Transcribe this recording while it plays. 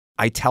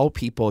I tell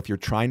people if you're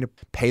trying to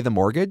pay the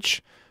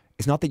mortgage,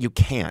 it's not that you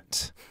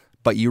can't,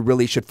 but you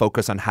really should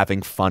focus on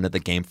having fun at the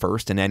game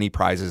first, and any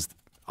prizes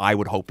I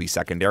would hope be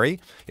secondary.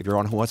 If you're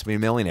on Who Wants to Be a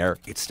Millionaire,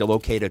 it's still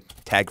okay to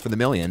tag for the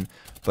million,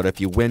 but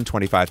if you win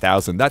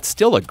 $25,000, that's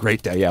still a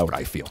great day out,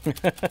 I feel.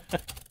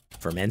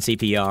 From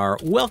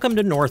NCPR, welcome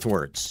to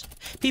Northwards.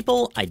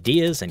 People,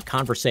 ideas, and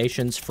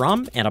conversations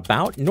from and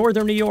about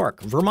Northern New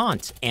York,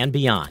 Vermont, and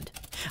beyond.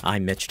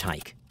 I'm Mitch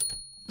Teich.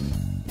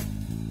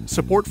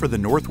 Support for the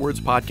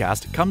Northwards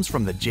podcast comes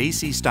from the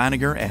J.C.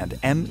 Steiniger and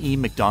M.E.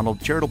 McDonald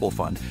Charitable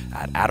Fund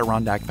at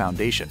Adirondack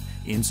Foundation,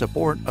 in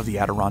support of the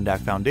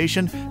Adirondack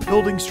Foundation,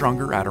 building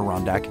stronger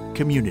Adirondack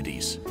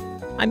communities.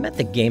 I met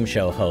the game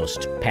show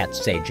host, Pat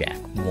Sajak,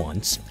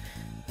 once.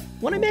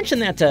 When I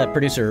mentioned that to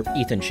producer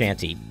Ethan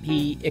Shanty,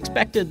 he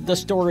expected the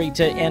story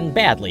to end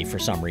badly for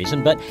some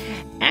reason, but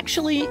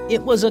actually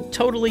it was a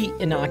totally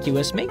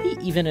innocuous, maybe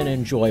even an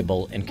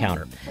enjoyable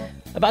encounter.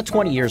 About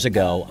 20 years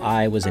ago,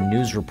 I was a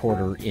news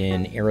reporter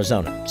in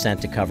Arizona,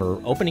 sent to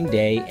cover opening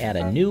day at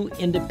a new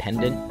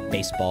independent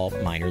baseball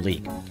minor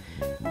league.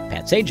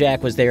 Pat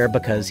Sajak was there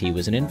because he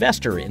was an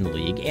investor in the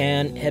league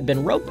and had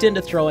been roped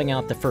into throwing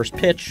out the first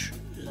pitch,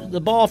 the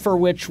ball for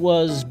which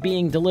was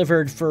being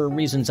delivered, for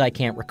reasons I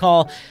can't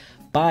recall,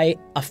 by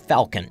a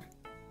falcon.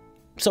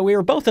 So we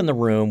were both in the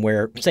room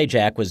where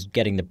Sajak was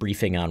getting the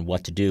briefing on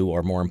what to do,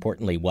 or more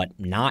importantly, what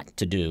not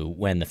to do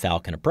when the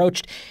falcon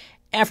approached.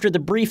 After the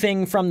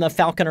briefing from the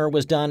falconer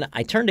was done,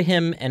 I turned to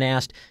him and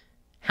asked,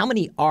 "How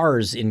many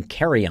R's in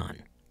carry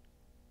on?"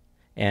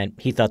 And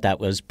he thought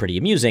that was pretty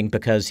amusing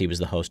because he was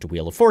the host of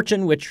Wheel of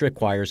Fortune, which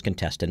requires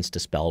contestants to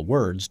spell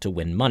words to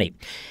win money.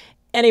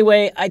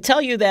 Anyway, I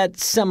tell you that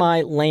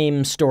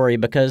semi-lame story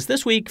because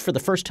this week, for the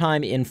first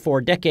time in 4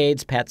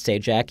 decades, Pat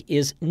Sajak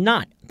is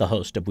not the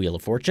host of Wheel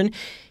of Fortune.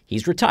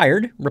 He's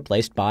retired,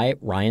 replaced by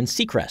Ryan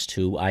Seacrest,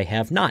 who I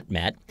have not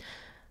met.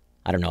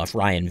 I don't know if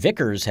Ryan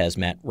Vickers has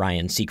met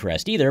Ryan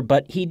Seacrest either,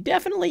 but he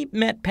definitely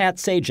met Pat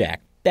Sajak.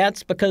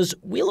 That's because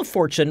Wheel of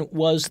Fortune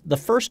was the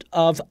first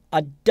of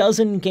a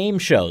dozen game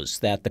shows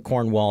that the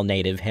Cornwall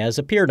native has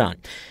appeared on,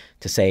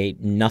 to say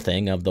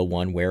nothing of the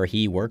one where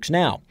he works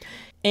now.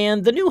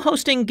 And the new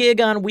hosting gig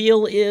on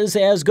Wheel is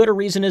as good a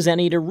reason as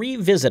any to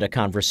revisit a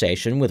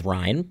conversation with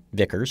Ryan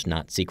Vickers,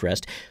 not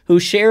Seacrest, who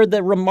shared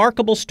the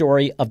remarkable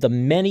story of the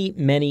many,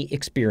 many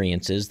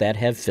experiences that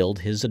have filled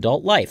his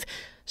adult life,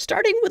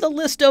 starting with a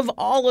list of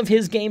all of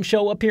his game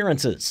show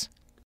appearances.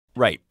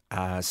 Right.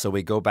 So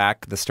we go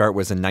back. The start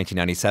was in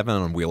 1997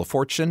 on Wheel of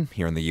Fortune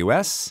here in the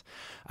U.S.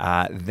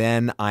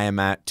 Then I am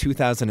at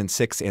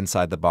 2006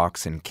 Inside the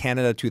Box in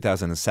Canada,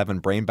 2007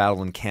 Brain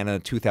Battle in Canada,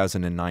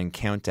 2009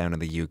 Countdown in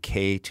the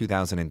UK,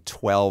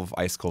 2012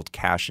 Ice Cold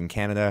Cash in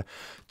Canada,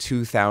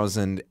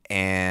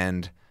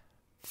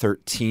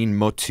 2013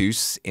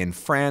 Motus in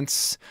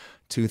France,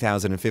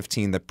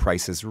 2015 The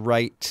Price is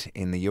Right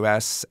in the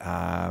U.S.,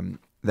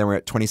 then we're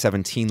at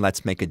 2017,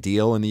 Let's Make a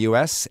Deal in the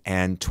U.S.,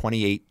 and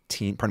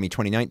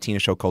 2019, a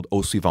show called Au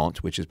Suivant,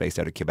 which is based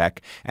out of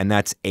Quebec. And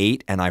that's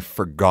 8, and I've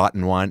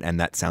forgotten one, and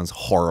that sounds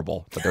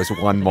horrible. But there's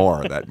one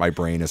more that my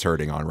brain is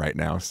hurting on right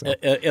now. So.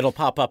 It'll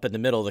pop up in the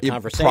middle of the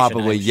conversation.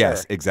 Probably, I'm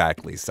yes, sure.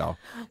 exactly. So,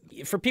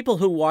 for people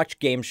who watch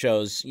game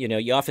shows, you know,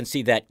 you often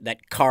see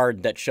that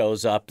card that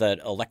shows up, that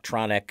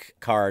electronic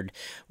card,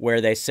 where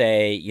they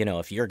say, you know,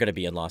 if you're going to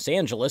be in Los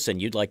Angeles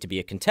and you'd like to be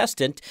a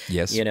contestant,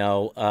 yes, you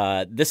know,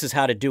 this is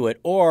how to do it.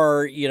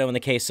 Or, you know, in the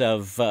case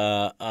of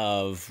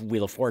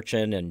Wheel of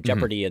Fortune and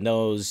Jeopardy and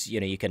those, you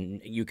know, you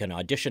can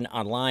audition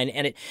online,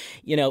 and it,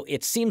 you know,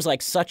 it seems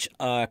like such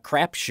a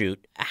crapshoot.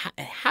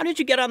 How did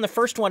you get on the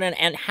first one,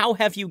 and how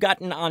have you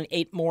gotten on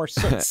 8 more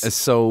since?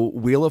 So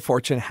Wheel of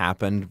Fortune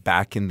happened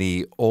back in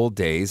the old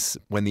days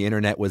when the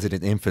internet was in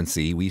its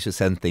infancy. We used to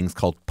send things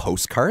called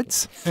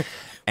postcards.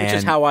 Which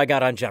is how I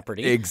got on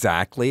Jeopardy.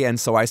 Exactly. And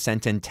so I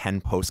sent in 10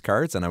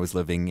 postcards, and I was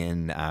living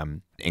in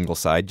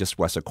Ingleside, just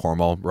west of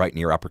Cornwall, right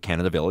near Upper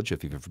Canada Village,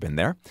 if you've ever been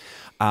there.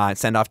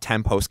 Send off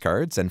 10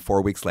 postcards, and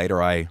 4 weeks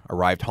later, I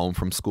arrived home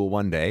from school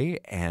one day,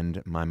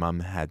 and my mom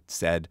had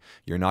said,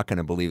 "You're not going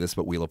to believe this,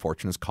 but Wheel of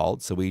Fortune is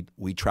called." So we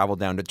traveled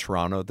down to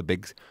Toronto, the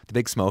big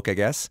smoke, I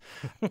guess,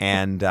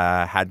 and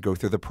had to go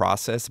through the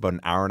process, about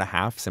an hour and a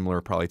half,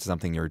 similar probably to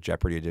something your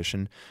Jeopardy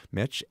edition,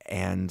 Mitch.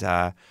 And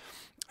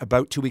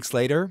about 2 weeks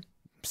later,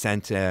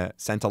 sent a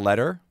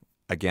letter,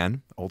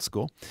 again, old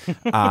school,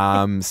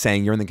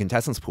 saying you're in the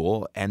contestants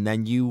pool, and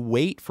then you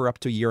wait for up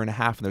to a year and a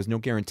half, and there's no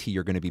guarantee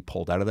you're going to be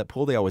pulled out of that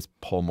pool. They always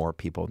pull more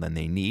people than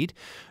they need.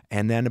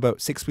 And then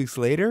about 6 weeks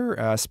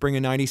later, spring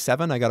of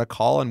 97, I got a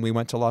call, and we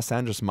went to Los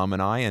Angeles, Mom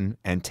and I,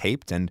 and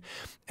taped. And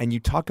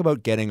you talk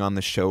about getting on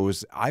the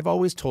shows. I've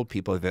always told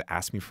people that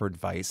ask me for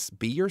advice,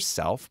 be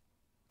yourself,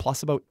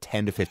 plus about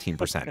 10 to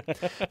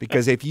 15%.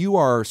 Because if you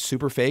are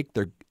super fake,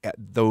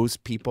 those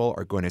people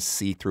are going to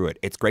see through it.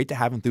 It's great to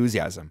have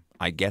enthusiasm.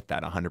 I get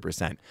that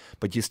 100%.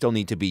 But you still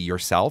need to be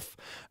yourself.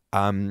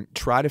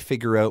 Try to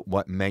figure out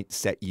what might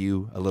set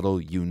you a little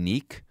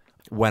unique.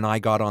 When I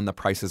got on The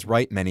Price is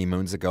Right many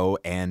moons ago,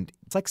 and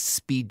it's like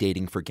speed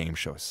dating for game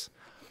shows.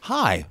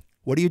 Hi,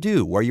 what do you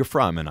do? Where are you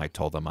from? And I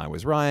told them I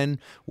was Ryan,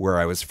 where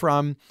I was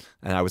from,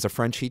 and I was a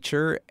French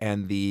teacher.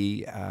 And do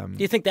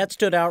you think that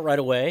stood out right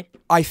away?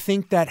 I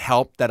think that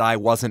helped that I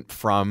wasn't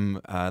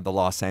from the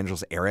Los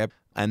Angeles area.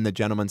 And the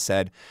gentleman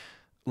said,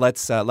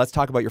 let's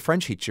talk about your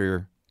French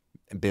teacher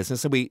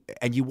business.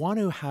 And you want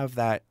to have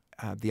that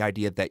the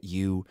idea that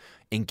you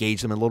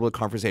engage them in a little bit of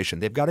conversation.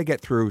 They've got to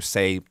get through,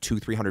 say,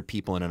 200-300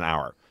 people in an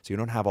hour. So you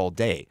don't have all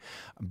day.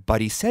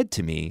 But he said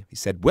to me,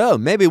 well,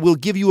 maybe we'll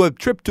give you a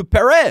trip to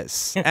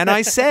Paris. And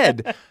I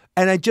said,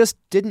 and I just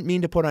didn't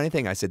mean to put on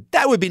anything. I said,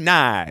 that would be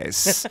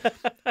nice.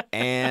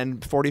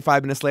 And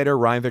 45 minutes later,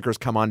 Ryan Vickers,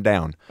 come on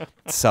down.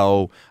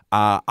 So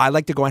I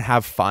like to go and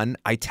have fun.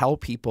 I tell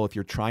people if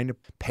you're trying to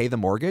pay the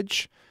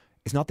mortgage,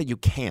 it's not that you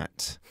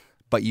can't,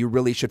 but you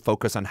really should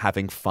focus on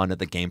having fun at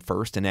the game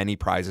first, and any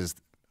prizes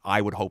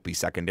I would hope be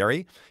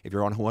secondary. If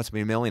you're on Who Wants to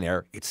Be a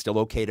Millionaire, it's still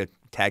okay to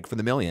tag for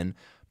the million.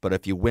 But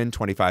if you win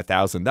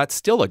 $25,000, that's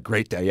still a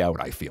great day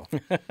out, I feel.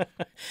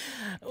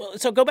 Well,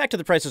 so go back to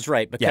The Price is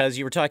Right, because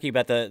you were talking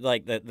about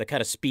the kind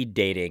of speed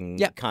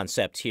dating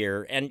concept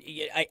here. And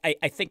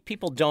I think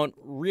people don't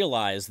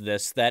realize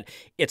this, that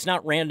it's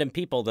not random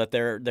people that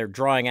they're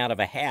drawing out of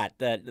a hat.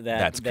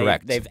 That's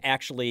correct. They've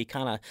actually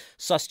kind of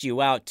sussed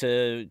you out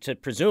to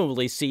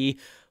presumably see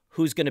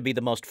who's going to be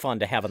the most fun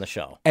to have on the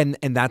show. And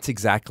that's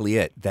exactly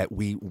it, that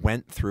we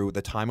went through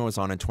the time I was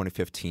on in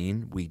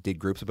 2015. We did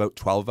groups, about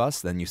 12 of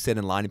us. Then you sit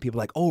in line and people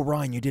are like, oh,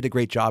 Ryan, you did a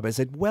great job. I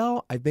said,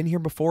 well, I've been here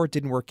before. It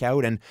didn't work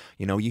out. And,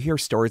 you hear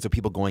stories of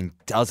people going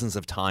dozens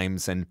of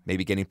times and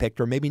maybe getting picked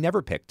or maybe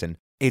never picked. And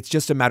it's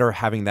just a matter of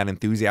having that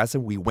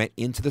enthusiasm. We went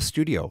into the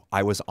studio.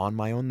 I was on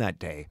my own that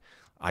day.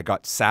 I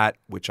got sat,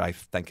 which I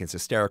think is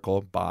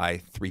hysterical,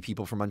 by 3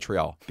 people from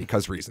Montreal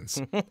because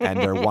reasons. And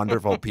they're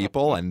wonderful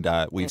people, and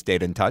we've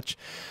stayed in touch.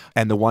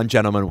 And the one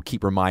gentleman will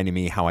keep reminding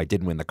me how I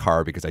didn't win the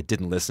car because I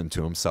didn't listen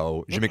to him.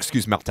 So, je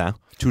m'excuse, Martin,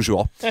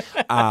 toujours.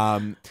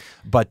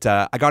 But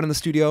I got in the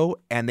studio,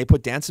 and they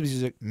put dance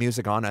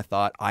music on. I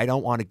thought, I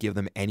don't want to give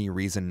them any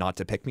reason not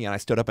to pick me. And I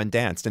stood up and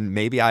danced. And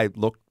maybe I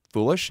looked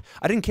foolish.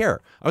 I didn't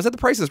care. I was at The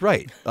Price is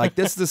Right. Like,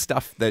 this is the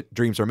stuff that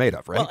dreams are made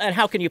of, right? Well, and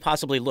how can you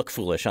possibly look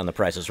foolish on The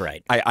Price is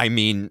Right? I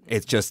mean,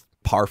 it's just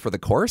par for the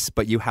course,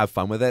 but you have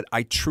fun with it.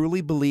 I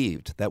truly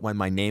believed that when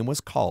my name was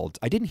called,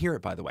 I didn't hear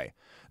it, by the way,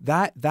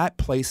 that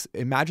place,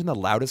 imagine the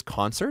loudest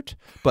concert,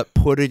 but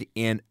put it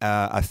in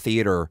a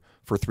theater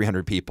for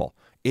 300 people.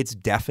 It's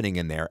deafening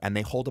in there, and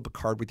they hold up a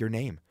card with your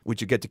name,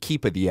 which you get to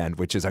keep at the end,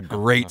 which is a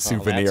great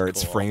souvenir. Cool.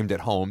 It's framed at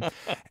home.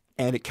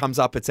 And it comes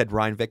up, it said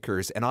Ryan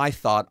Vickers, and I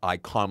thought I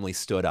calmly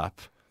stood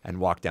up and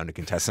walked down to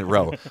contestant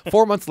row.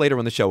 4 months later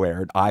when the show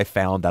aired, I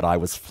found that I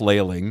was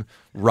flailing,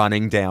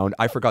 running down.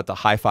 I forgot to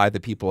high-five the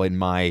people in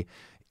my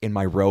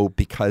row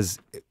because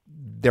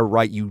they're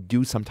right. You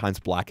do sometimes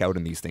black out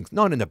in these things.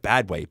 Not in a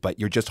bad way, but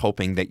you're just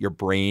hoping that your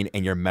brain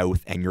and your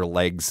mouth and your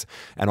legs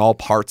and all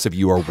parts of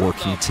you are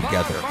working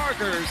together.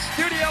 Markers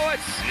studio at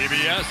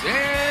CBS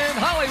in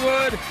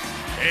Hollywood.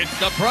 It's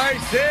The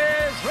Price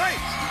is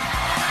Right.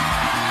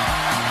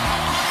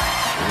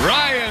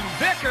 Ryan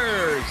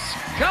Vickers,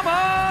 come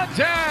on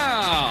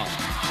down.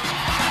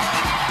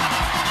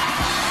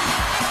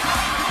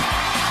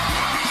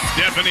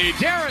 Stephanie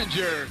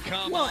Derringer,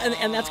 come Well,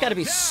 and that's got to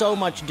be so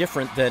much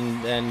different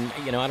than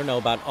I don't know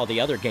about all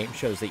the other game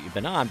shows that you've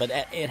been on, but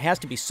it has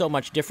to be so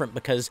much different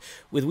because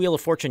with Wheel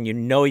of Fortune, you're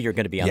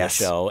going to be on the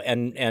show,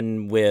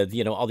 and with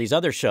all these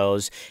other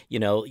shows,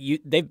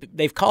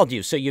 they've called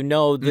you, so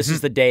this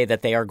is the day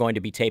that they are going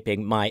to be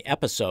taping my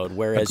episode.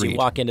 Whereas you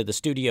walk into the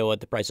studio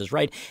at The Price is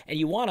Right, and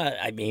you want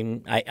to. I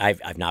mean,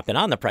 I've not been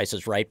on The Price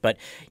is Right, but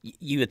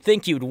you would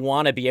think you'd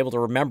want to be able to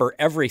remember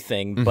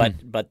everything, but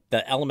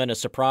the element of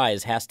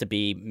surprise has to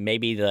be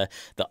maybe the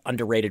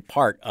underrated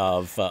part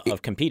of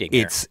competing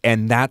there.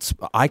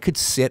 I could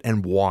sit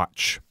and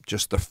watch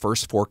just the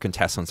first 4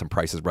 contestants on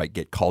Price is Right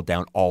get called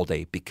down all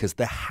day because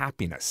the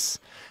happiness.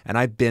 And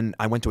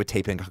I went to a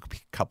taping a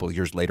couple of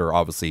years later,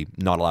 obviously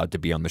not allowed to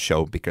be on the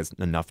show because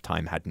enough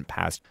time hadn't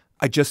passed.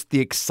 The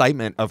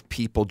excitement of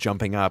people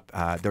jumping up.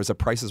 There's a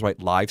Price is Right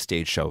live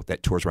stage show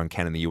that tours around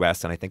Canada and the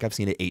U.S., and I think I've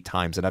seen it 8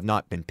 times, and I've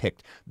not been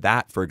picked.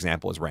 That, for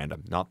example, is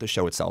random. Not the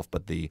show itself,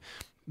 but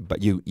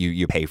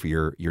you pay for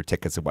your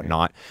tickets and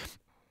whatnot.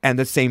 And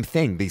the same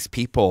thing, these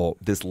people,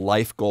 this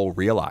life goal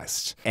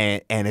realized.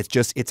 And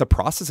it's a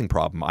processing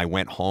problem. I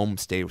went home,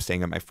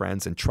 staying at my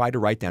friends, and tried to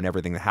write down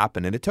everything that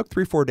happened. And it took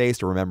 3-4 days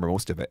to remember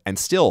most of it. And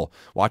still,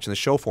 watching the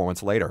show 4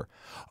 months later,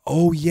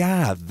 oh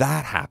yeah,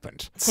 that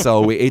happened.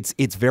 So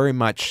it's very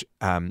much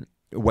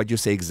what you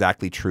say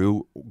exactly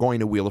true. Going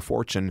to Wheel of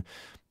Fortune,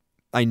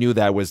 I knew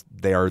that was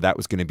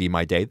going to be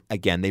my day.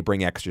 Again, they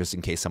bring extras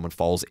in case someone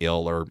falls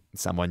ill or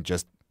someone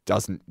just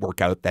doesn't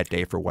work out that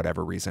day for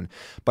whatever reason.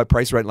 But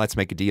Price is Right, Let's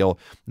Make a Deal.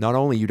 Not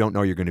only you don't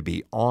know you're going to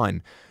be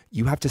on,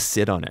 you have to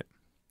sit on it.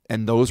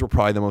 And those were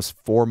probably the most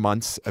 4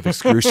 months of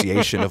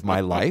excruciation of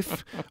my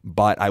life.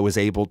 But I was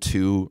able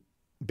to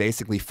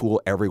basically fool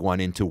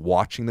everyone into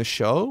watching the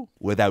show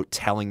without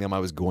telling them I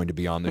was going to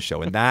be on the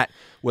show. And that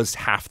was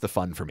half the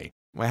fun for me.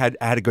 I had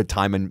a good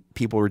time, and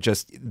people were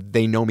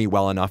they know me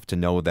well enough to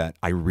know that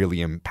I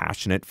really am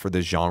passionate for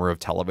the genre of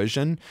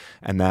television,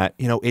 and that,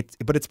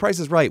 but it's Price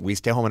is Right. We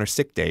stay home on our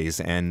sick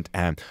days. And,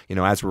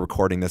 as we're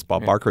recording this,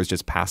 Bob Barker has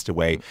just passed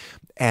away.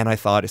 And I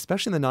thought,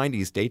 especially in the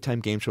 90s, daytime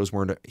game shows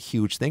weren't a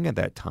huge thing at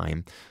that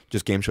time,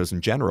 just game shows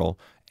in general.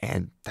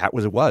 And that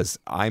was it was.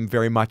 I'm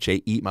very much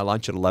a eat my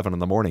lunch at 11 in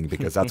the morning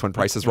because that's when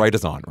Price is Right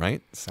is on,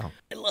 right? So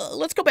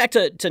let's go back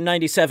to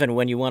 97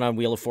 when you went on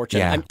Wheel of Fortune.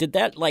 Yeah. Did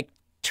that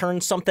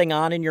turn something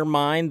on in your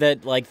mind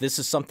that this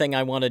is something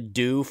I want to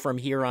do from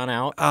here on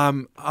out?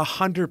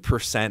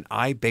 100%.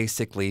 I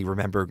basically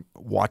remember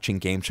watching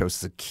game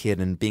shows as a kid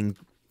and being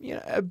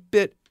a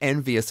bit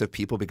envious of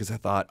people because I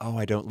thought,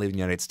 I don't live in the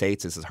United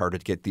States. This is harder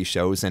to get these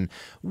shows. And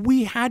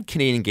we had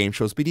Canadian game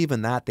shows, but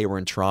even that, they were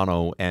in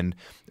Toronto. And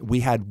we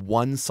had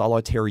one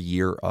solitary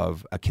year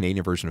of a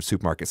Canadian version of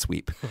Supermarket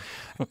Sweep.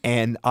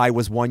 And I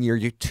was 1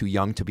 year too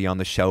young to be on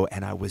the show.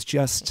 And I was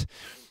just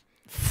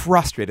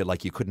frustrated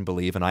like you couldn't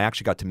believe. And I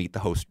actually got to meet the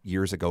host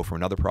years ago for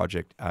another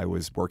project I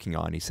was working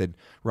on. He said,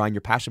 Ryan,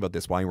 you're passionate about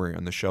this. Why were you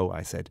on the show?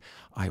 I said,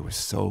 I was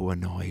so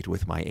annoyed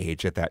with my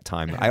age at that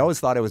time. I always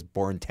thought I was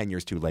born 10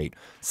 years too late.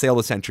 Sail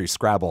the Century,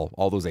 Scrabble,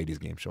 all those 80s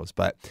game shows.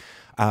 But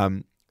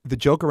the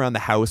joke around the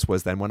house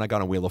was then when I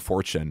got on Wheel of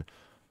Fortune,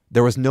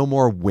 there was no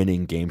more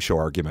winning game show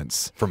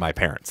arguments for my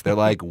parents. They're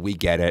like, we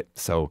get it.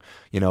 So,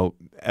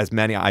 as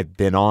many I've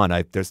been on,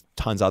 there's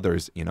tons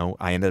others.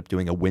 I ended up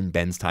doing a Win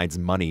Ben's Tides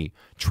Money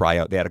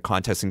tryout. They had a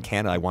contest in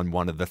Canada. I won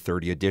one of the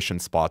 30 edition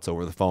spots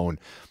over the phone.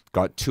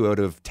 Got 2 out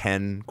of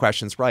 10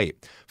 questions right.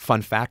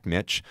 Fun fact,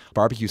 Mitch,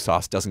 barbecue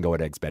sauce doesn't go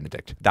at Eggs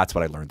Benedict. That's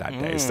what I learned that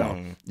day.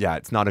 So, yeah,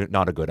 it's not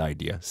a good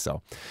idea.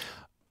 So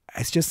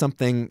it's just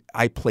something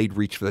I played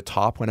Reach for the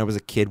Top when I was a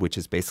kid, which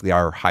is basically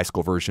our high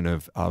school version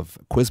of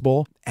Quiz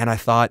Bowl. And I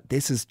thought,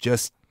 this is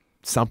just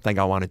something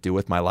I want to do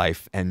with my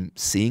life. And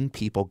seeing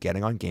people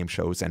getting on game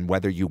shows, and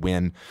whether you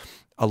win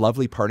a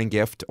lovely parting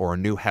gift or a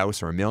new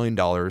house or $1 million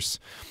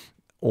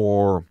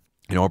or,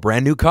 a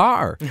brand new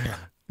car,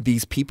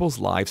 these people's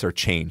lives are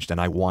changed. And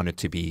I wanted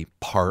to be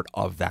part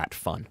of that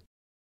fun.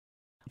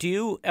 Do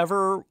you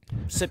ever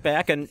sit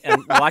back and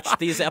watch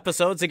these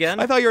episodes again?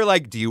 I thought you were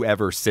like, do you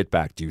ever sit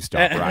back? Do you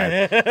stop,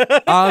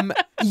 Ryan?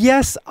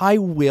 Yes, I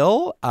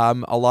will.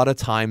 A lot of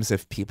times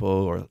if people,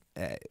 or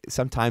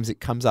sometimes it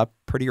comes up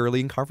pretty early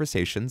in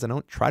conversations. I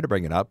don't try to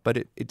bring it up, but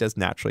it does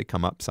naturally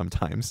come up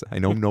sometimes. I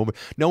know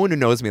no one who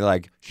knows me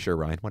like, sure,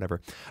 Ryan, whatever.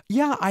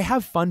 Yeah, I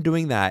have fun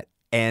doing that.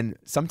 And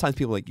sometimes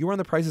people are like, you were on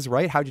The Price is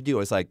Right? How'd you do? I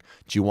was like,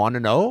 do you want to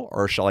know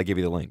or shall I give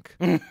you the link?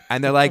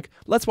 And they're like,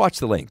 let's watch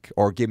the link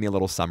or give me a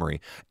little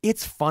summary.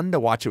 It's fun to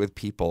watch it with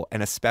people,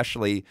 and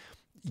especially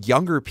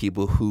younger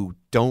people who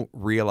don't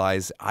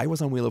realize I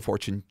was on Wheel of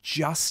Fortune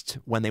just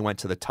when they went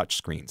to the touch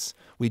screens.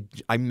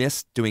 I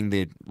missed doing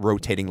the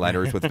rotating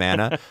letters with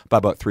Vanna by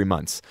about 3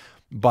 months.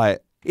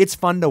 But it's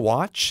fun to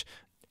watch.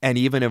 And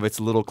even if it's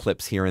little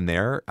clips here and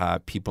there,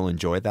 people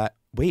enjoy that.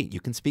 Wait, you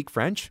can speak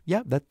French?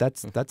 Yeah,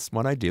 that's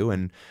what I do,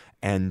 and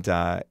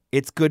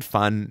it's good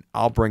fun.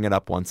 I'll bring it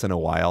up once in a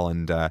while,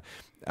 and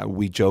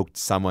we joked.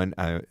 So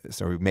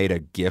we made a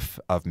GIF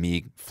of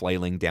me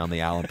flailing down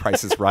the aisle, and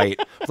Price is Right.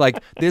 It's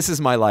like, this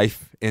is my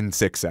life in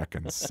 6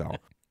 seconds. So.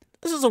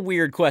 This is a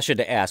weird question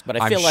to ask, but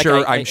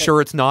I'm sure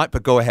it's not.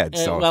 But go ahead.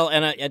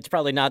 It's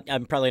probably not.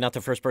 I'm probably not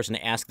the first person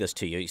to ask this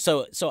to you.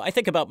 So I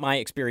think about my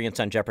experience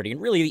on Jeopardy, and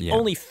really the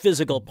only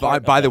physical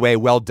part. By the way,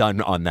 well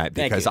done on that,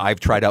 because I've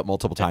tried out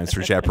multiple times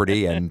for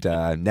Jeopardy and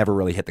never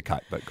really hit the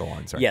cut. But go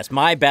on. Sorry. Yes,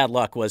 my bad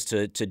luck was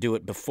to do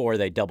it before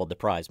they doubled the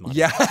prize money.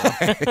 Yeah.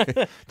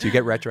 So. Do you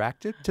get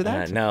retroactive to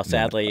that? No,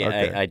 sadly, no.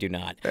 Okay. I do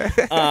not.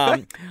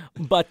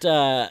 But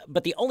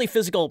the only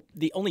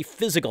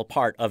physical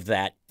part of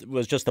that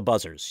was just the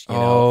buzzers.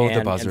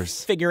 The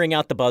buzzers. And figuring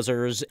out the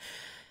buzzers.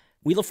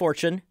 Wheel of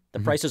Fortune, The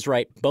Price is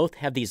Right, both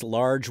have these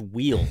large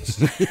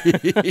wheels.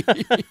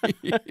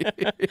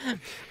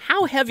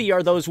 How heavy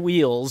are those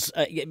wheels,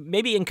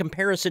 maybe in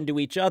comparison to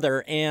each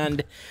other,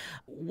 and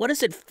what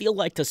does it feel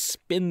like to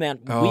spin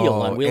that wheel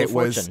on Wheel of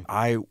Fortune?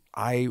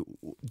 I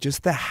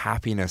just the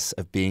happiness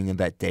of being in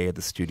that day at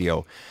the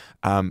studio.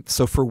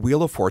 So for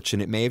Wheel of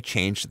Fortune, it may have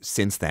changed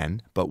since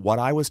then, but what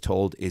I was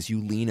told is you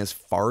lean as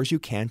far as you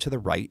can to the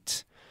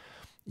right.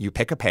 You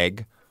pick a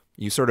peg,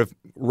 you sort of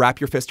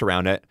wrap your fist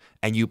around it,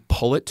 and you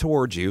pull it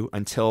towards you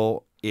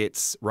until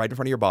it's right in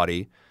front of your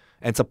body.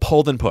 And it's a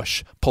pull then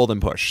push.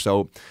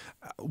 So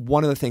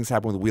one of the things that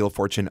happened with Wheel of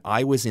Fortune,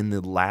 I was in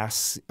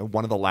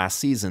one of the last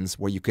seasons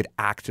where you could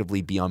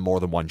actively be on more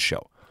than one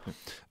show.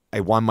 I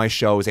won my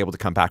show, was able to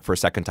come back for a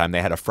second time.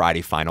 They had a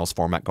Friday finals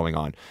format going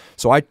on.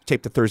 So I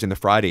taped the Thursday and the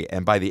Friday,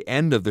 and by the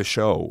end of the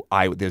show,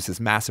 there's this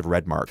massive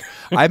red mark.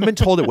 I've been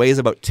told it weighs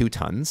about 2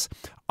 tons.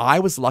 I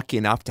was lucky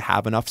enough to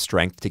have enough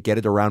strength to get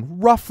it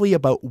around roughly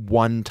about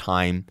 1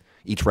 time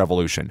each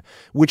revolution,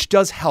 which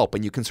does help,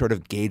 and you can sort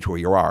of gauge where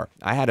you are.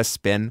 I had a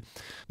spin.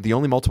 The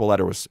only multiple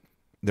letter was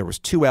there was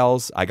 2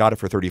 L's. I got it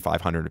for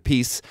 $3,500 a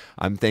piece.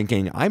 I'm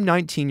thinking, I'm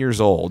 19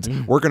 years old.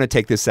 We're going to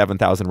take this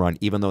 7,000 run,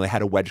 even though they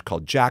had a wedge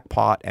called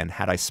Jackpot. And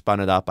had I spun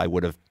it up, I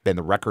would have been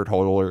the record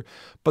holder.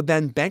 But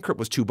then Bankrupt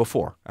was 2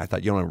 before. I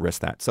thought, you don't want to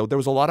risk that. So there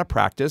was a lot of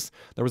practice.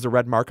 There was a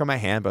red mark on my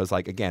hand, but I was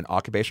like, again,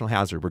 occupational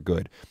hazard, we're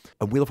good.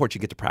 And Wheel of Fortune,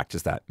 you get to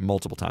practice that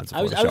multiple times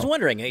before the show. I was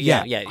wondering.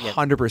 Yeah.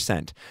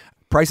 100%.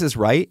 Price is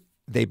Right.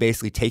 They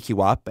basically take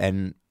you up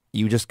and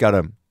you just got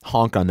to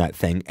honk on that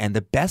thing. And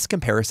the best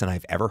comparison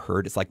I've ever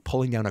heard is like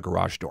pulling down a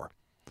garage door.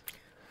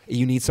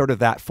 You need sort of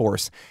that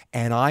force.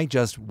 And I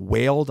just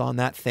wailed on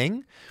that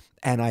thing.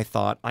 And I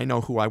thought, I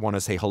know who I want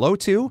to say hello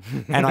to.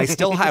 And I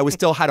still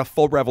had a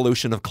full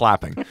revolution of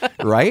clapping,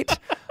 right?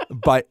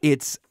 But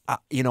it's,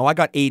 I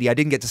got 80. I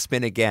didn't get to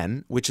spin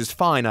again, which is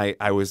fine.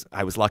 I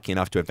was lucky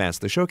enough to advance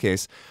the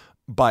showcase.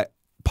 But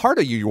part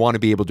of you want to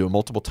be able to do it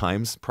multiple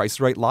times. Price is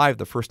Right live.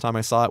 The first time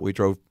I saw it, we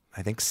drove,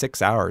 I think,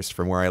 6 hours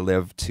from where I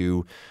live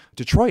to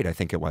Detroit, I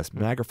think it was.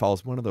 Niagara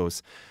Falls, one of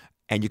those.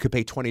 And you could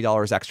pay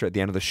 $20 extra at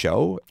the end of the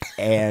show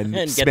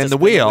and, spin the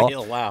wheel.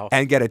 Wow.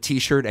 And get a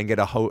T-shirt and get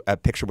a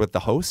picture with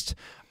the host.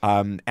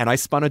 And I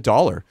spun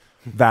 $1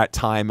 that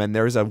time. And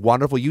there's a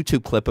wonderful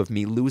YouTube clip of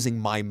me losing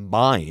my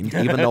mind,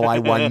 even though I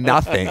won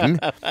nothing.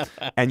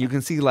 And you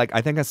can see, like,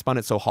 I think I spun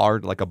it so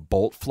hard, like a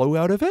bolt flew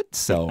out of it.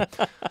 So,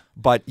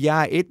 but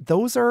yeah,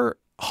 those are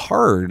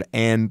hard.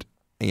 And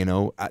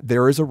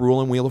there is a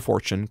rule in Wheel of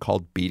Fortune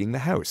called beating the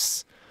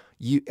house.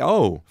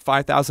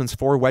 5,000's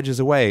 4 wedges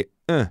away.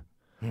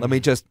 Let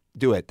me just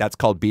do it. That's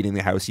called beating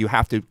the house. You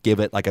have to give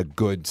it like a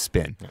good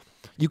spin. Yeah.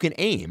 You can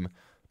aim,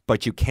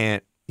 but you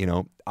can't,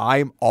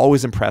 I'm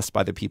always impressed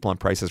by the people on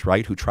Price is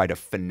Right who try to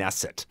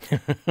finesse it.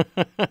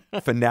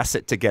 Finesse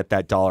it to get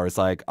that dollar. It's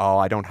like, oh,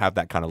 I don't have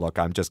that kind of luck.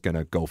 I'm just going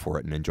to go for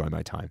it and enjoy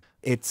my time.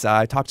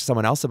 I talked to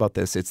someone else about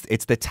this.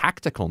 It's the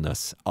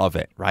tacticalness of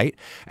it, right?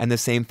 And the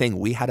same thing.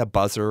 We had a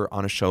buzzer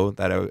on a show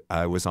that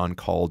I was on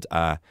called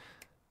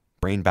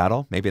Brain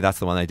Battle. Maybe that's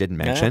the one I didn't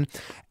mention.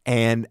 Yeah.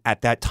 And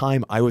at that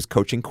time, I was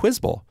coaching Quiz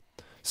Bowl.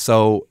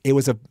 So it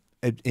was an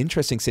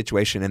interesting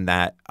situation in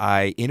that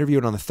I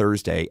interviewed on a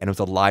Thursday, and it was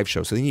a live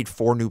show. So they need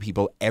 4 new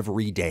people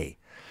every day.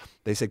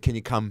 They said, can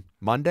you come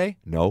Monday?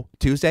 No.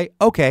 Tuesday?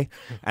 Okay.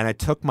 And I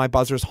took my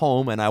buzzers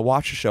home, and I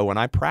watched the show, and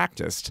I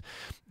practiced.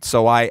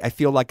 So I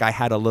feel like I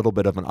had a little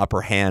bit of an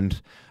upper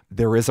hand.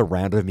 There is a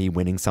round of me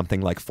winning something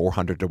like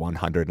 400 to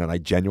 100, and I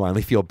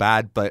genuinely feel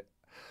bad, but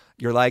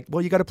you're like,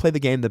 well, you got to play the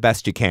game the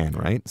best you can,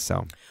 right?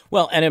 So,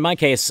 well, and in my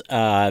case,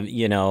 I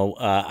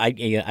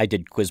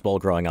did Quiz Bowl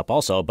growing up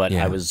also, but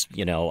yeah. I was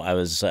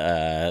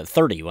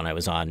 30 when I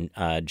was on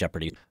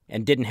Jeopardy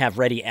and didn't have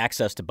ready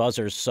access to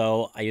buzzers,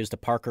 so I used a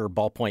Parker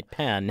ballpoint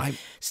pen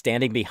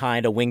standing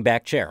behind a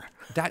wingback chair.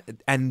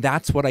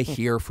 That's what I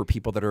hear for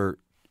people that are.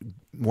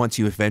 Once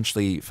you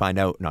eventually find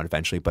out, not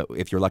eventually, but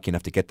if you're lucky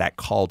enough to get that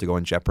call to go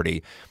on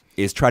Jeopardy,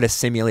 is try to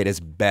simulate as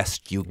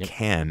best you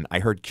can. I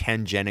heard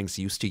Ken Jennings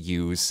used to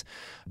use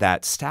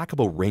that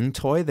stackable ring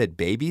toy that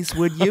babies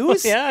would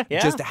use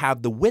just to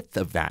have the width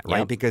of that, right?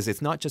 Yep. Because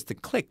it's not just the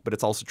click, but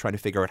it's also trying to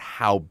figure out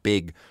how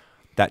big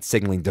that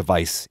signaling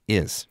device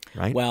is,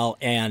 right? Well,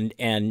 and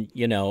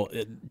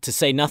to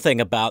say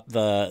nothing about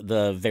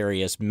the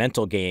various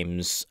mental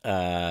games.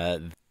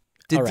 So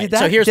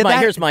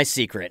here's my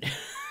secret.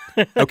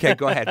 Okay,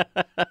 go ahead.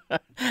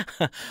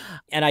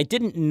 And I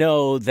didn't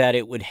know that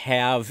it would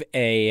have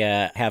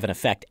an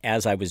effect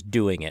as I was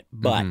doing it.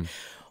 But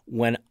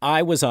when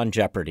I was on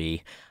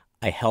Jeopardy,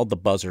 I held the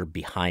buzzer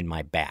behind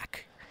my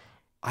back.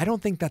 I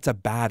don't think that's a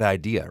bad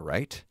idea,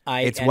 right?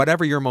 It's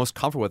whatever you're most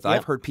comfortable with. Yep.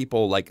 I've heard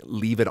people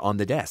leave it on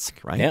the desk,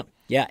 right?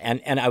 Yeah.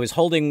 And I was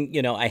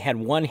holding, I had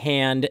one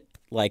hand.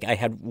 I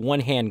had one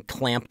hand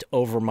clamped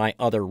over my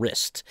other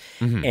wrist,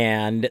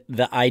 and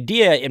the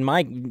idea in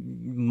my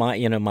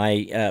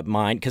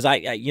mind, because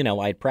I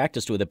had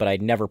practiced with it, but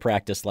I'd never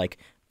practiced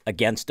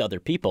against other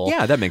people.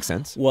 Yeah, that makes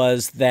sense.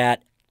 Was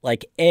that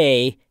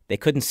they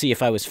couldn't see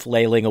if I was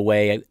flailing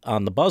away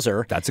on the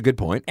buzzer. That's a good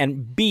point.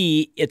 And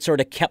B, it sort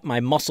of kept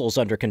my muscles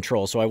under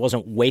control, so I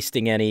wasn't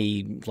wasting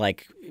any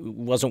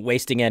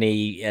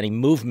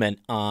movement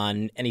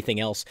on anything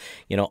else.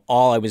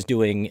 All I was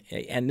doing,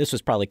 and this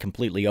was probably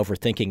completely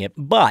overthinking it,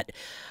 but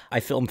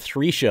I filmed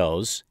 3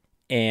 shows,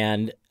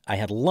 and I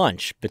had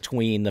lunch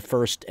between the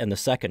first and the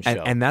second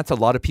show. And that's a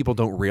lot of people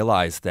don't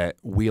realize that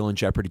Wheel and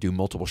Jeopardy do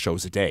multiple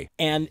shows a day.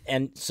 And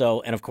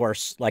of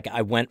course,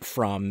 I went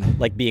from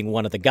being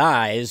one of the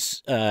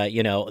guys,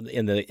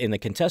 in the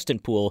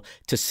contestant pool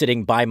to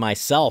sitting by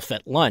myself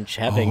at lunch,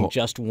 having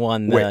just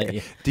won the.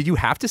 Wait, did you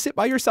have to sit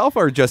by yourself,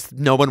 or just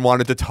no one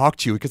wanted to talk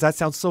to you? Because that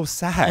sounds so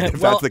sad. If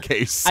that's the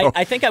case. So.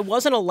 I think I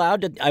wasn't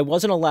allowed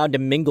to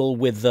mingle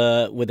with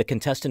the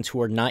contestants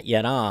who are not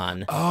yet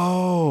on.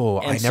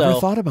 Oh, I never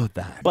thought about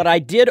that. But I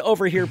did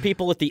overhear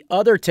people at the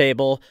other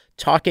table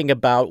talking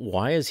about,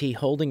 why is he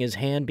holding his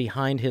hand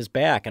behind his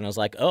back? And I was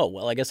like, oh,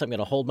 well, I guess I'm going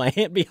to hold my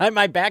hand behind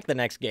my back the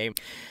next game.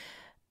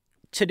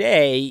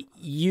 today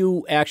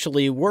you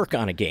actually work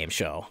on a game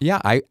show. Yeah,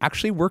 I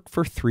actually work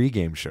for 3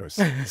 game shows.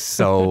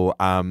 So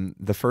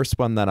the first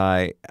one that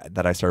I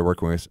started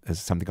working with is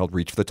something called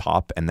Reach for the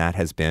Top, and that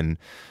has been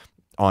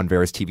on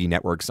various TV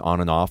networks on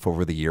and off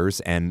over the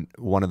years. And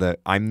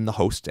I'm the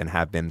host and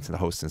have been the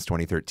host since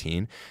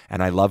 2013.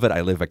 And I love it.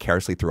 I live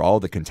vicariously through all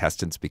the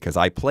contestants because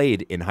I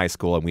played in high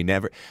school and we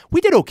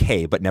did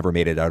okay, but never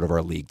made it out of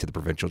our league to the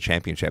provincial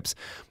championships.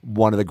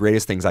 One of the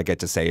greatest things I get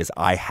to say is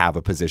I have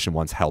a position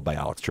once held by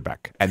Alex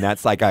Trebek. And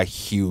that's like a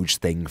huge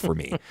thing for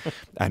me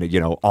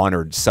and,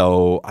 honored.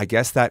 So I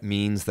guess that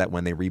means that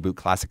when they reboot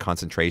Classic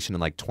Concentration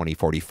in like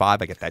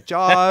 2045, I get that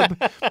job.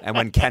 And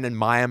when Ken and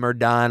Mayim are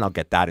done, I'll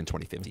get that in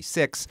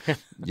 2056.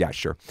 Yeah,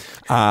 sure.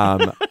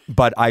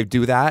 But I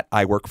do that.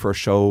 I work for a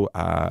show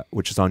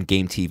which is on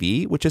Game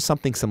TV, which is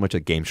something similar to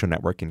Game Show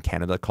Network in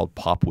Canada called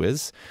Pop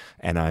Whiz.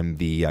 And I'm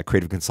the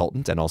creative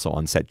consultant and also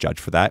on-set judge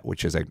for that,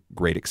 which is a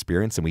great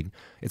experience. And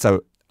it's a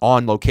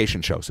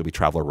on-location show, so we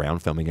travel around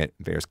filming at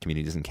various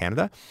communities in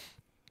Canada.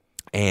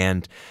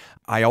 And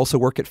I also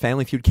work at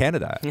Family Feud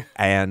Canada,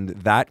 and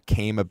that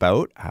came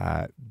about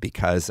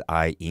because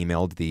I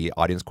emailed the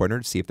audience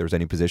coordinator to see if there was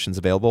any positions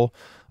available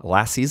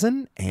last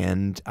season,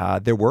 and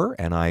there were,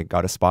 and I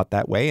got a spot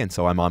that way, and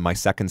so I'm on my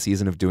 2nd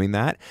season of doing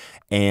that,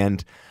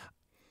 and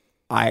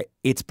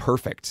it's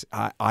perfect.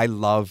 I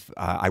love.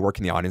 I work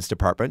in the audience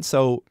department,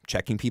 so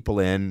checking people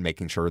in,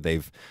 making sure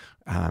they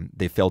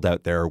filled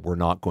out their "we're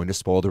not going to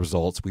spoil the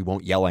results. We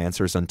won't yell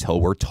answers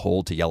until we're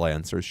told to yell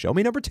answers. Show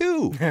me number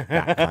 2."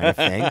 That kind of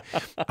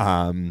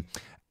thing.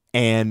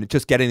 And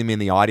just getting them in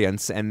the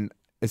audience. And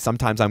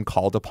sometimes I'm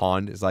called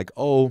upon is like,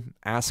 "Oh,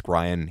 ask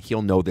Ryan.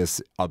 He'll know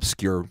this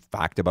obscure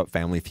fact about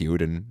Family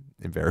Feud." And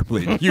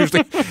invariably,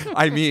 usually,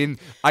 I mean,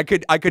 I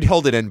could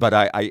hold it in, but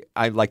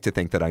I like to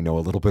think that I know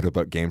a little bit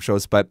about game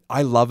shows. But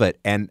I love it,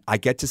 and I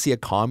get to see a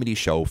comedy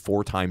show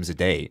 4 times a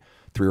day,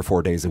 3 or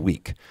 4 days a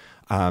week.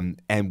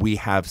 And we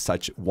have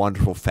such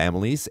wonderful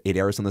families. It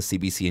airs on the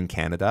CBC in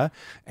Canada.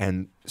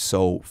 And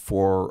so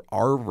for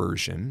our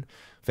version,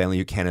 Family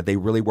Feud Canada, they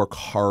really work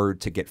hard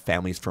to get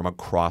families from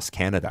across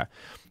Canada.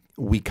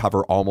 We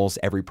cover almost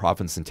every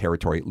province and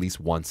territory at least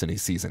once in a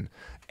season.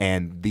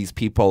 And these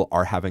people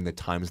are having the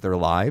times of their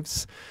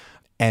lives.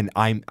 And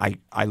I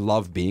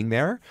love being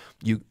there.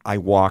 I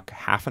walk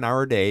half an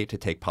hour a day to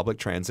take public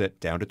transit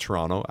down to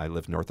Toronto. I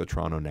live north of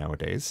Toronto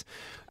nowadays.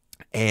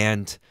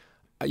 And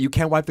you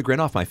can't wipe the grin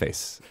off my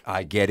face.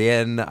 I get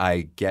in,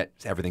 I get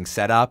everything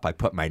set up, I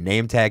put my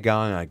name tag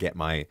on, I get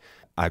my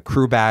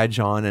crew badge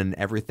on and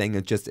everything.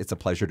 It's a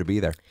pleasure to be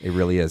there. It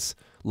really is.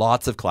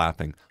 Lots of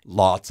clapping,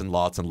 lots and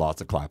lots and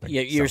lots of clapping.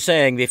 Yeah, you're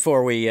saying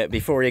before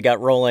you got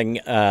rolling,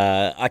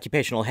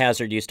 occupational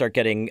hazard, you start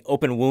getting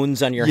open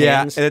wounds on your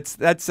hands?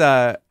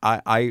 Yeah,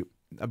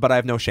 but I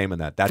have no shame in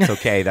that. That's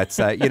okay. That's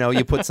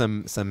you put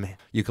some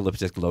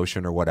eucalyptus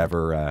lotion or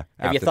whatever.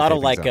 Have you thought of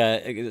like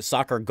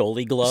soccer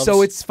goalie gloves?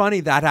 So it's funny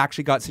that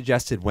actually got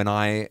suggested when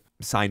I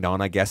signed on.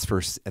 I guess for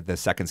the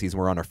 2nd season,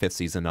 we're on our 5th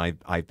season.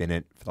 I've been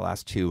in for the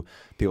last 2.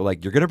 People were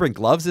like, "You're gonna bring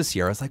gloves this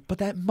year." I was like, "But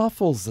that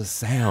muffles the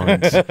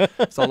sound."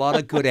 So a lot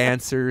of good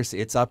answers.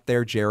 It's up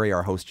there. Jerry,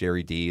 our host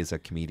Jerry D, is a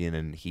comedian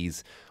and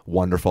he's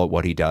wonderful at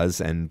what he does.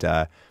 And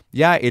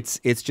yeah, it's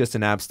just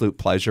an absolute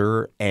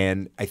pleasure.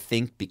 And I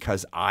think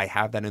because I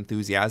have that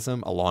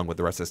enthusiasm along with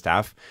the rest of the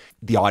staff,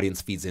 the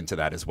audience feeds into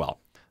that as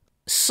well.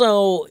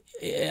 So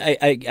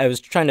I was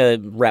trying to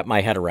wrap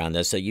my head around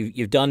this. So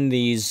you've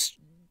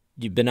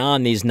been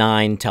on these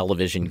 9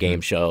 television game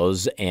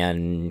shows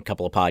and a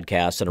couple of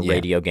podcasts and a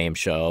radio game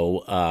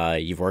show.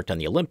 You've worked on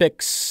the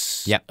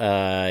Olympics.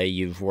 Yep.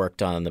 You've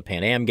worked on the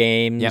Pan Am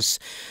Games. Yep.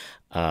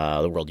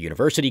 The World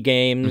University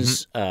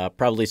Games,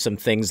 probably some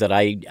things that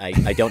I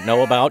don't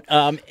know about.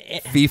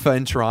 FIFA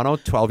in Toronto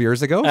 12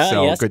 years ago,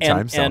 so yes, good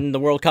times. So. And the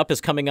World Cup is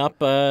coming up.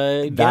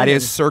 That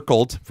is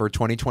circled for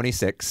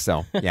 2026,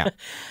 so yeah.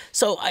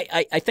 So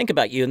I think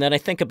about you, and then I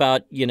think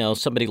about,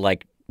 somebody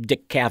like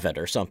Dick Cavett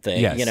or something,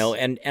 yes.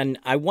 And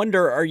I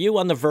wonder, are you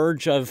on the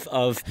verge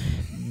of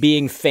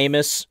being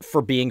famous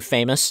for being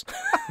famous?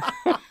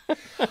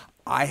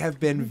 I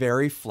have been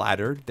very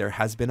flattered. There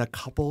has been a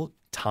couple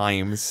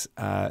times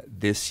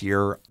this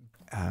year.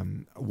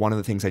 One of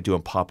the things I do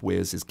on Pop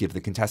Whiz is give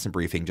the contestant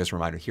briefing, just a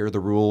reminder, here are the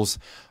rules.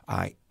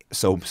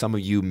 So some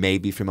of you may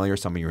be familiar,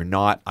 some of you are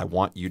not. I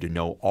want you to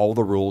know all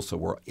the rules so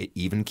we're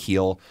even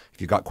keel.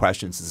 If you've got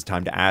questions, this is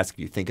time to ask. If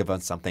you think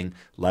of something,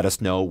 let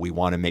us know. We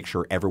want to make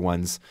sure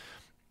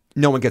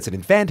no one gets an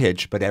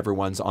advantage, but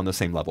everyone's on the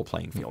same level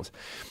playing field.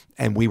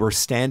 And we were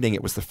standing,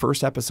 it was the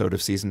first episode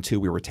of season 2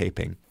 we were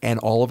taping, and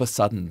all of a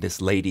sudden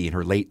this lady in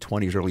her late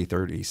 20s, early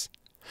 30s,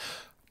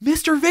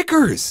 "Mr.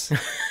 Vickers!"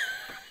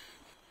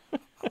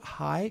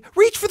 Hi,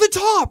 reach for the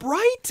top,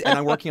 right? And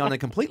I'm working on a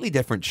completely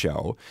different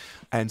show.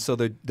 And so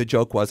the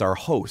joke was our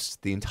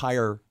host, the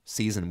entire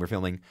season, we're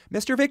filming,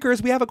 "Mr.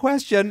 Vickers, we have a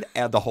question."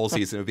 And the whole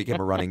season it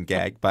became a running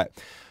gag. But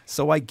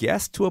so I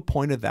guess to a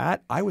point of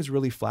that, I was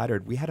really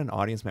flattered. We had an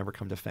audience member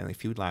come to Family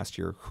Feud last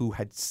year who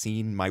had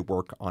seen my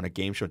work on a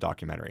game show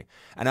documentary.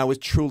 And I was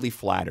truly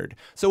flattered.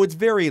 So it's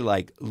very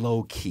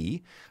low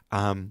key.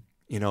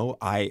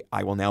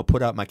 I will now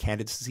put out my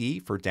candidacy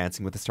for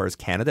Dancing with the Stars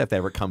Canada if that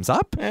ever comes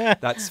up.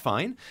 That's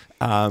fine.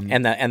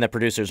 And the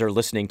producers are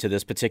listening to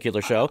this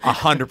particular show.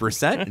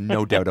 100%,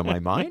 no doubt in my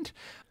mind.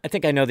 I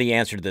think I know the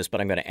answer to this,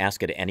 but I'm going to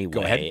ask it anyway.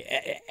 Go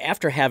ahead.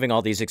 After having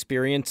all these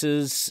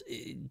experiences,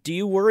 do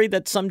you worry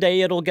that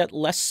someday it'll get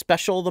less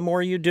special the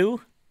more you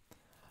do?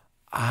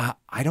 I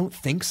don't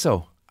think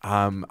so.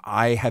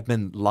 I have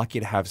been lucky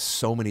to have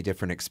so many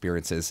different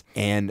experiences.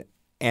 And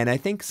I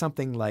think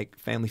something like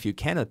Family Feud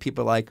Canada,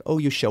 people are like, oh,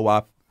 you show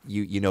up,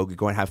 you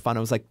go and have fun.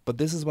 I was like, but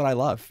this is what I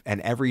love.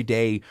 And every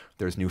day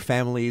there's new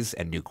families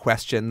and new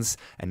questions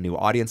and new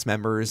audience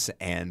members.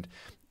 And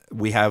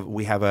we have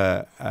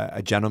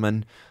a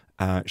gentleman,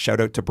 shout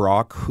out to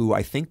Brock, who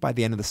I think by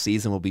the end of the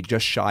season will be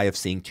just shy of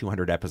seeing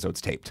 200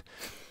 episodes taped.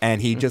 And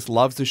he just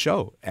loves the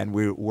show. And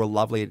we're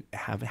lovely to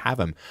have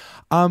him.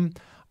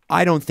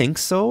 I don't think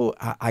so.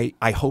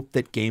 I hope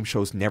that game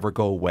shows never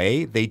go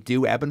away. They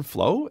do ebb and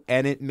flow,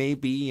 and it may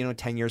be,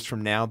 10 years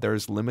from now,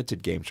 there's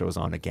limited game shows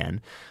on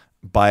again.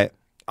 But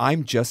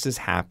I'm just as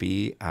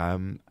happy.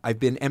 I've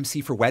been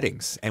MC for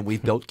weddings, and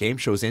we've built game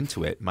shows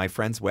into it. My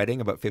friend's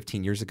wedding about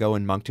 15 years ago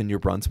in Moncton, New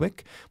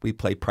Brunswick, we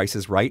played Price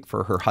is Right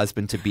for her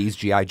husband-to-be's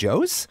G.I.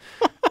 Joes.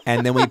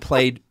 And then we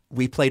played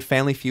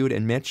Family Feud,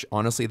 and Mitch,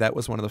 honestly, that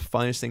was one of the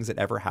funnest things that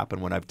ever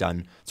happened when I've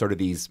done sort of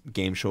these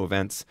game show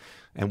events.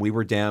 And we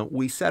were down,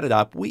 we set it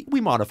up, we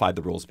modified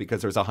the rules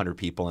because there's 100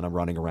 people and I'm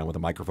running around with a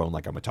microphone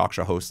like I'm a talk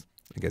show host.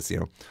 I guess,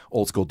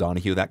 old school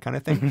Donahue, that kind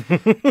of thing.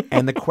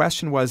 And the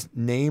question was,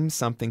 name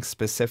something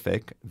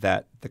specific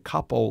that the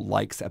couple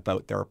likes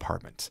about their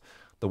apartment.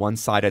 The one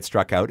side had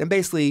struck out. And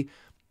basically,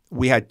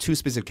 we had two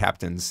specific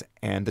captains,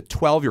 and the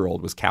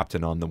 12-year-old was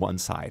captain on the one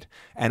side.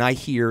 And I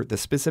hear the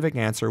specific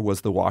answer was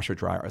the washer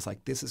dryer. I was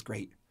like, this is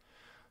great.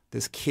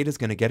 This kid is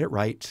going to get it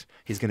right.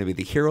 He's going to be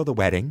the hero of the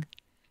wedding.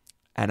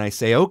 And I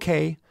say,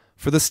 okay,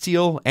 for the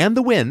steal and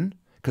the win,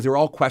 because there were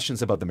all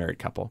questions about the married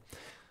couple.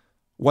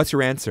 What's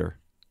your answer?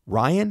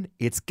 Ryan,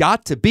 it's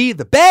got to be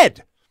the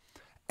bed.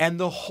 And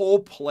the whole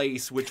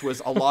place, which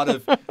was a lot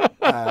of,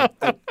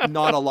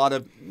 not a lot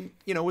of,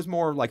 it was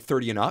more like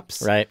 30 and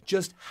ups. Right.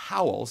 Just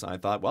howls. And I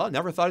thought, well, I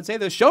never thought I'd say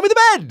this. Show me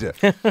the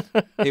bed.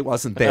 It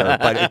wasn't there.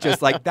 But it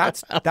just like,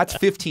 that's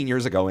 15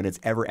 years ago and it's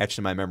ever etched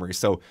in my memory.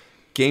 So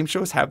game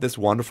shows have this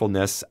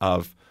wonderfulness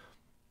of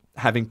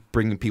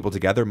bringing people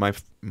together.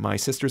 My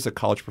sister's a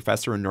college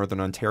professor in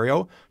Northern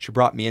Ontario. She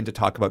brought me in to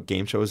talk about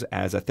game shows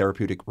as a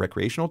therapeutic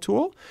recreational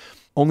tool.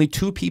 Only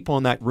 2 people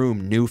in that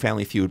room knew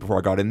Family Feud before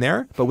I got in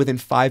there, but within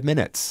 5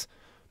 minutes,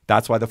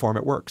 that's why the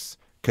format works,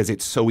 because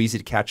it's so easy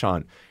to catch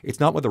on. It's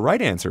not what the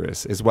right answer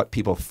is what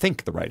people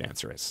think the right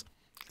answer is.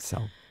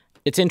 So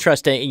it's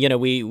interesting.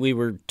 We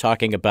were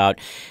talking about,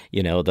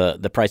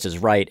 the Price is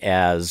Right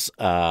as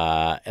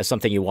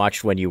something you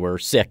watched when you were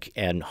sick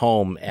and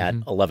home at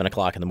 11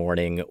 o'clock in the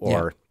morning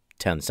or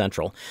 10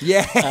 Central.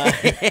 Yeah.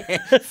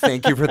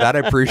 Thank you for that. I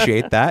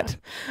appreciate that.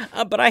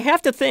 But I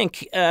have to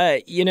think,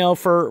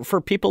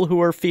 for people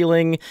who are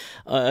feeling,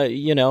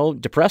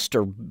 depressed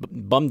or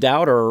bummed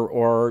out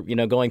or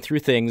going through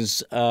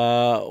things,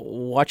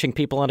 watching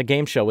people on a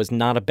game show is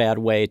not a bad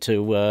way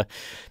to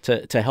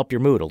help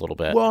your mood a little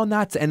bit. Well, and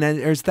then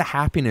there's the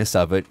happiness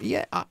of it.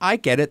 Yeah, I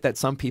get it that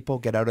some people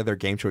get out of their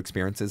game show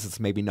experiences. It's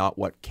maybe not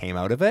what came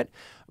out of it,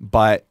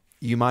 but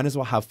you might as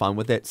well have fun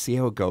with it, see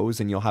how it goes,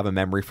 and you'll have a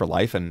memory for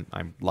life. And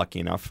I'm lucky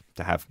enough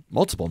to have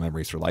multiple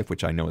memories for life,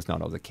 which I know is not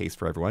always the case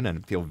for everyone,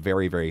 and feel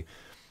very, very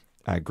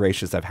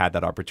gracious I've had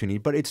that opportunity.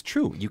 But it's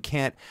true.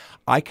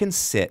 I can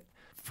sit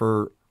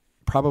for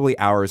probably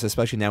hours,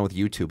 especially now with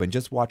YouTube, and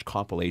just watch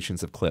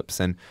compilations of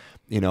clips. And,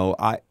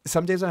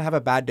 some days when I have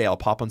a bad day, I'll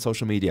pop on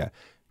social media.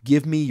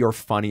 Give me your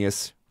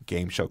funniest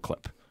game show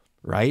clip.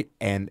 Right.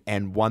 And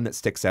one that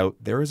sticks out,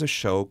 there is a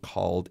show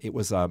called, it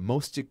was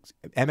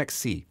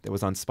MXC that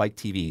was on Spike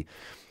TV.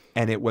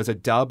 And it was a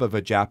dub of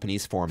a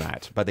Japanese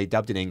format, but they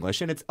dubbed in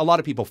English. And it's a lot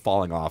of people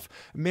falling off.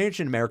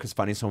 Imagine America's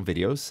Funniest Home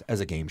Videos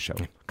as a game show,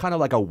 kind of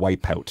like a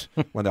Wipeout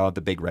when they have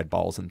the big red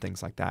balls and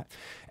things like that.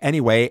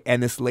 Anyway,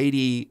 and this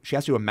lady, she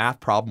has to do a math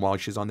problem while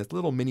she's on this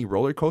little mini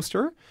roller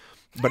coaster.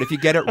 But if you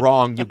get it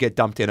wrong, you get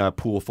dumped in a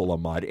pool full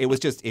of mud. It was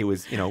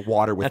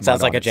water with mud. That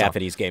sounds like a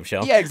Japanese game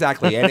show. Yeah,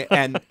 exactly.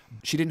 And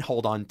she didn't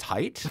hold on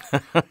tight.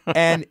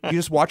 And you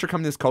just watch her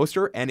come to this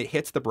coaster and it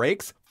hits the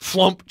brakes,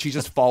 flump, she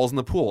just falls in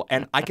the pool.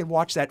 And I can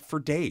watch that for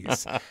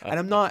days.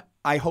 And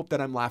I hope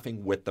that I'm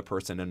laughing with the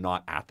person and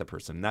not at the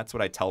person. And that's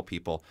what I tell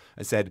people.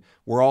 I said,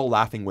 we're all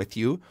laughing with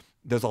you.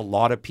 There's a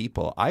lot of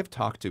people. I've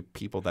talked to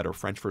people that are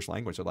French first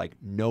language. They're like,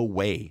 no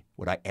way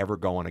would I ever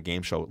go on a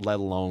game show,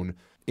 let alone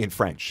in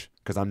French,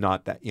 because I'm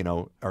not that,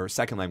 or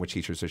second language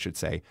teachers, I should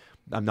say.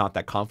 I'm not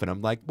that confident.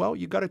 I'm like, well,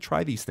 you got to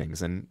try these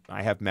things. And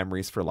I have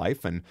memories for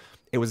life. And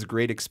it was a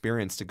great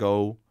experience to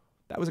go.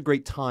 That was a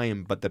great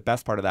time. But the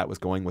best part of that was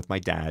going with my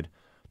dad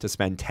to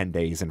spend 10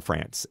 days in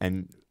France.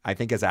 And I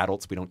think as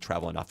adults, we don't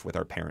travel enough with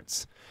our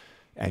parents.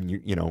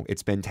 And,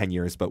 it's been 10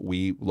 years, but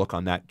we look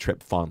on that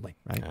trip fondly,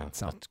 right? Oh,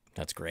 so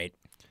that's great.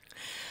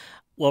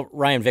 Well,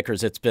 Ryan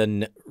Vickers, it's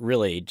been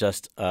really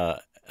just a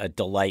a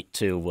delight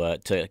to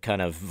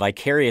kind of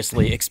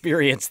vicariously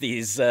experience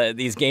these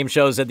game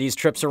shows and these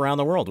trips around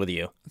the world with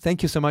you.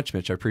 Thank you so much,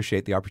 Mitch. I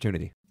appreciate the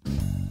opportunity.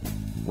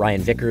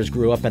 Ryan Vickers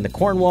grew up in the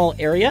Cornwall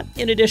area.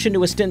 In addition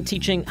to a stint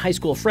teaching high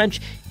school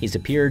French, he's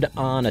appeared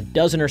on a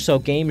dozen or so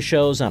game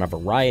shows on a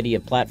variety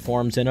of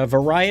platforms in a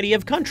variety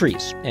of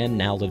countries, and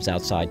now lives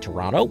outside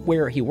Toronto,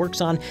 where he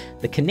works on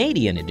the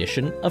Canadian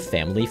edition of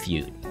Family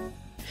Feud.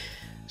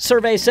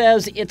 Survey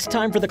says it's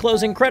time for the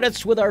closing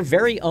credits with our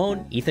very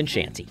own Ethan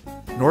Shanty.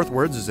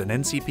 Northwards is an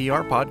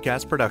NCPR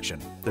podcast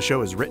production. The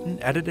show is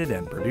written, edited,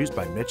 and produced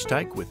by Mitch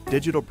Tyke with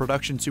digital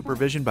production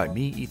supervision by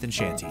me, Ethan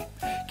Shanty.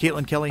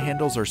 Caitlin Kelly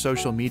handles our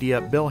social media,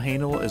 Bill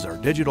Hanel is our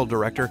digital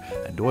director,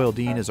 and Doyle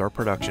Dean is our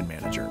production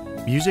manager.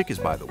 Music is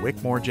by the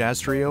Wickmore Jazz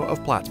Trio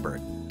of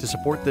Plattsburgh. To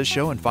support this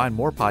show and find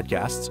more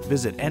podcasts,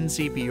 visit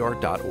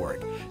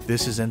ncpr.org.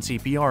 This is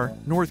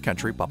NCPR, North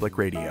Country Public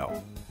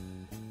Radio.